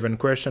non-relevant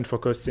question for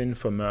Costin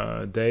from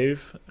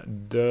Dave.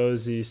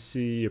 Does he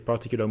see a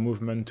particular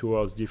movement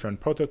towards different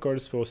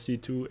protocols for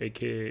C2,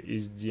 aka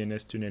is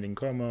DNS tunneling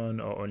common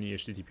or only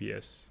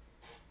HTTPS?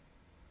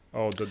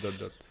 Or ...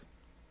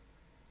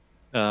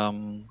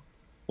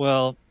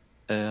 Well,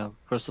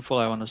 first of all,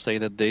 I want to say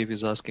that Dave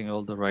is asking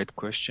all the right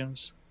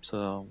questions.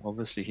 So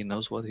obviously he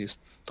knows what he's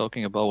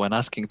talking about when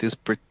asking these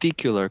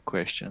particular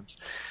questions.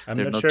 I'm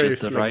not sure if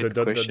the ...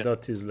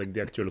 is like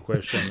the actual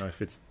question or if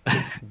it's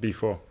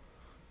before.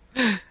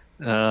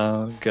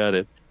 Got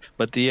it.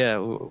 But yeah,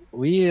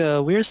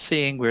 we're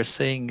seeing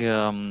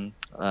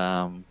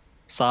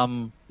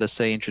some, let's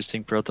say,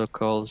 interesting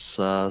protocols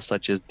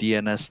such as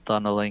DNS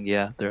tunneling.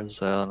 Yeah,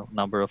 there's a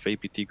number of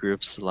APT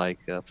groups like,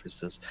 for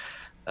instance,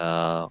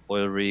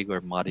 Oil Rig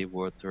or Muddy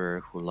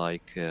Water who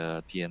like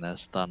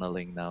DNS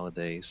tunneling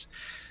nowadays.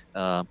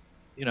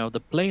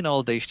 The plain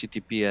old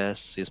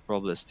HTTPS is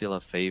probably still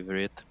a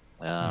favorite.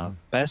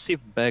 Passive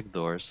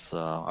backdoors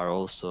are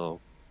also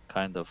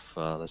kind of,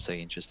 let's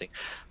say, interesting.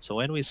 So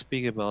when we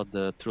speak about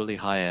the truly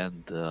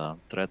high-end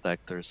threat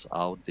actors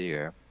out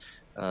there,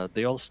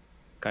 they all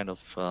kind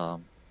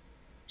of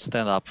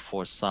stand up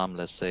for some,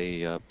 let's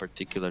say,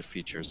 particular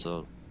features.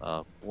 So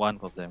one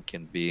of them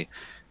can be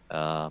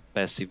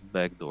passive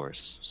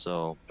backdoors.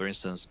 So, for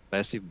instance,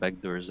 passive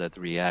backdoors that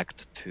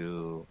react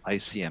to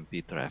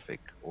ICMP traffic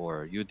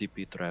or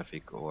UDP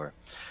traffic or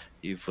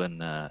even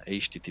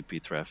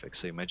HTTP traffic.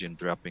 So imagine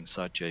dropping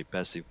such a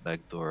passive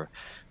backdoor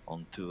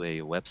onto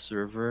a web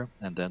server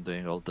and then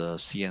doing all the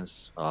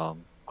CNS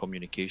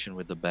communication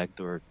with the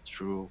backdoor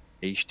through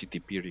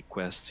HTTP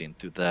requests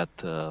into that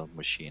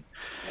machine.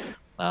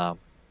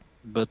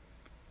 But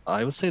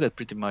I would say that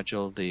pretty much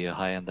all the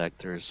high-end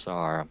actors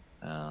are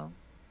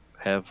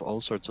have all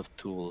sorts of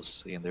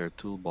tools in their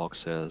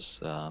toolboxes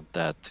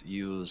that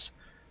use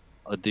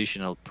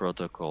additional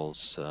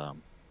protocols,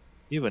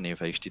 even if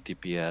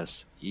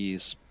HTTPS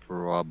is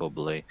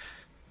probably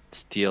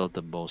still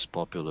the most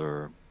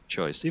popular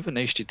choice. Even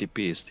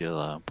HTTP is still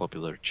a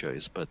popular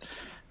choice, but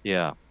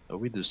yeah,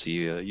 we do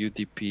see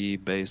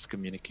UDP-based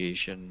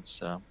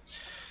communications.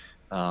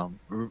 I'll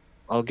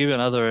give you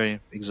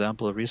another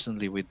example.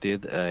 Recently, we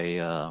did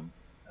a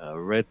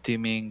red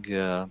teaming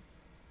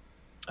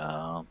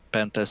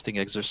pen testing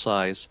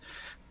exercise,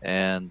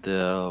 and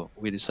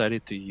we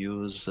decided to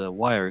use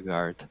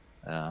WireGuard,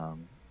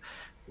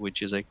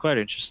 which is a quite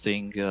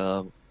interesting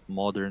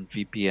modern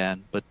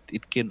VPN, but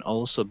it can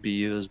also be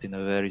used in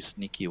a very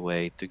sneaky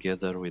way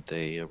together with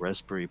a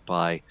Raspberry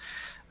Pi,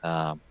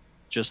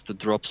 just to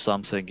drop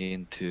something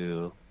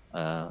into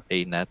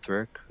a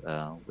network.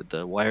 With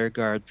the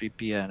WireGuard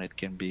VPN, it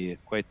can be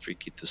quite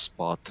tricky to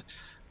spot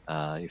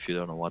if you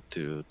don't know what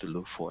to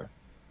look for.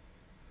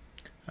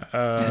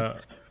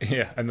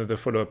 Yeah, another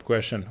follow-up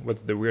question.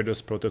 What's the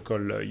weirdest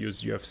protocol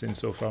use you have seen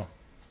so far?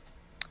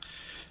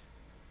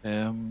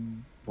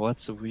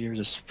 What's the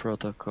weirdest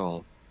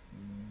protocol?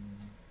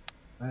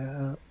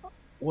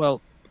 Well,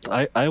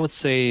 I would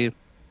say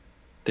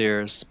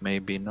there's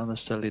maybe not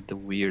necessarily the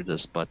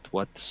weirdest, but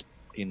what's,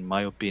 in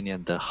my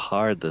opinion, the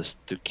hardest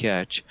to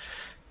catch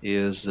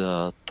is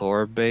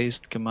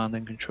Tor-based command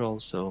and control.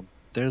 So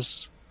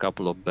there's a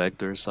couple of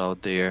backdoors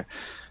out there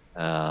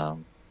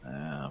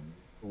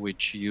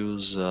which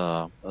use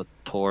a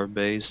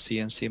Tor-based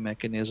CNC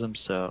mechanism.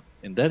 So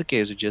in that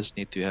case, you just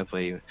need to have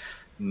a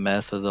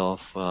method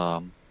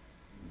of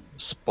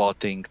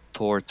spotting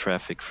Tor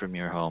traffic from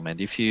your home. And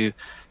if you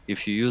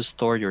use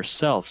Tor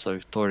yourself, so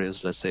if Tor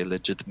is, let's say,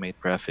 legitimate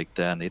traffic,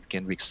 then it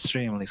can be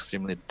extremely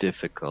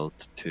difficult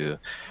to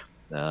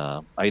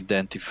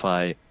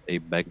identify a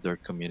backdoor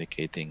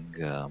communicating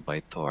by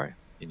Tor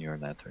in your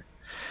network.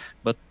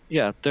 But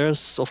yeah,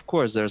 there's a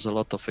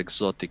lot of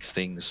exotic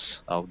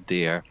things out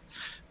there.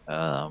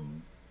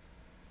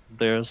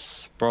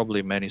 There's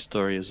probably many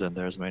stories and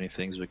there's many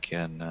things we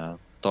can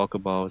talk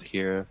about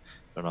here.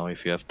 I don't know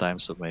if you have time,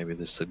 so maybe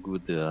this is a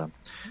good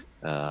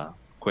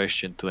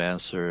question to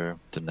answer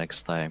the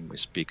next time we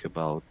speak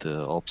about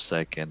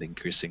OPSEC and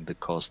increasing the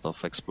cost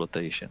of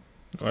exploitation.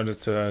 Well,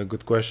 that's a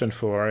good question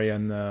for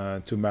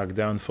Ariane to mark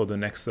down for the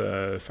next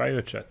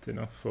fire chat,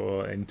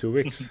 for in 2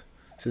 weeks.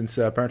 Since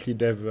apparently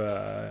Dev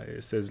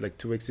says like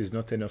 2 weeks is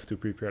not enough to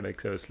prepare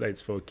like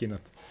slides for a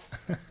keynote.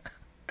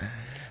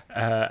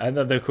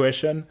 Another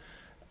question: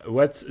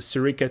 what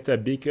suricata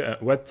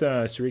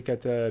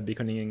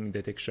beaconing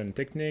detection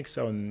techniques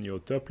are on your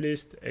top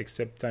list,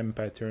 except time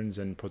patterns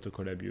and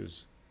protocol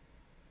abuse?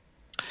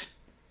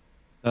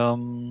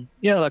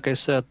 Yeah, like I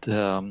said,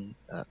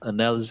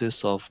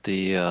 analysis of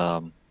the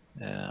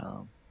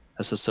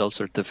SSL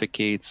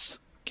certificates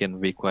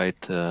can be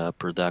quite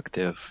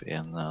productive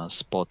in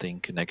spotting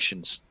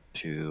connections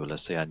to,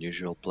 let's say,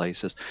 unusual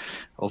places.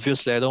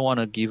 Obviously, I don't want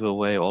to give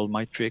away all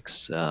my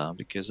tricks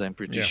because I'm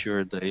pretty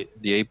sure the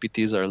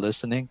APTs are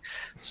listening.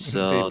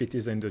 So the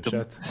APTs are in the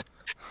chat.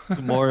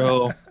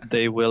 Tomorrow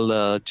they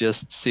will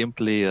just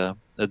simply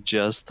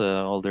adjust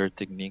all their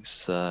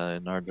techniques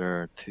in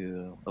order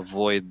to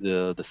avoid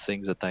the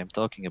things that I'm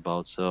talking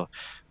about. So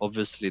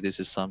obviously this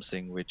is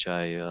something which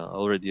I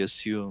already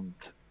assumed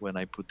when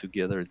I put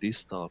together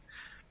this talk.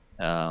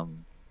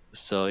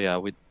 So yeah,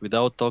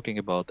 without talking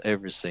about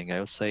everything, I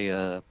would say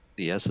the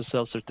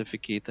SSL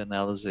certificate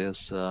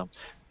analysis,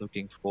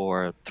 looking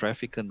for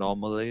traffic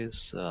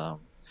anomalies,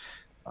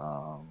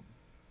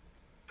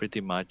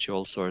 pretty much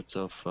all sorts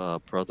of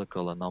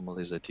protocol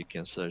anomalies that you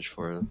can search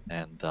for,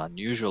 and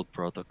unusual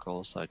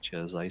protocols such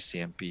as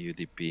ICMP,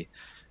 UDP.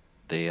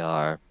 They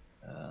are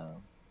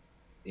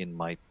in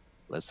my,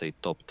 let's say,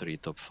 top 3,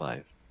 top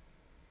 5.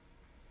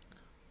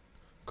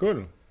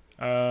 Cool.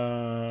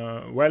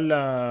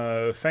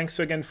 Well, thanks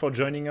again for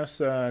joining us,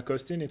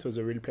 Costin. It was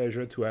a real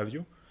pleasure to have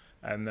you,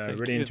 and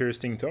really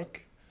interesting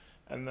talk.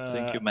 And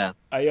thank you, Matt.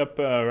 I hope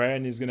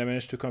Ryan is going to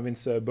manage to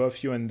convince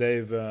both you and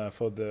Dave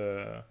for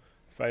the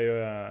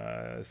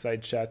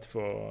fireside chat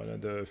for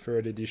the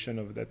 3rd edition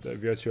of that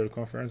virtual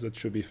conference. That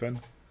should be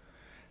fun.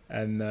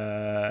 And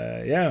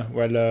yeah,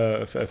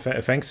 well,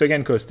 thanks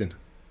again, Costin.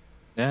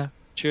 Yeah,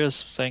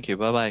 cheers. Thank you.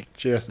 Bye-bye.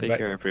 Cheers. Take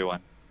care,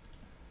 everyone.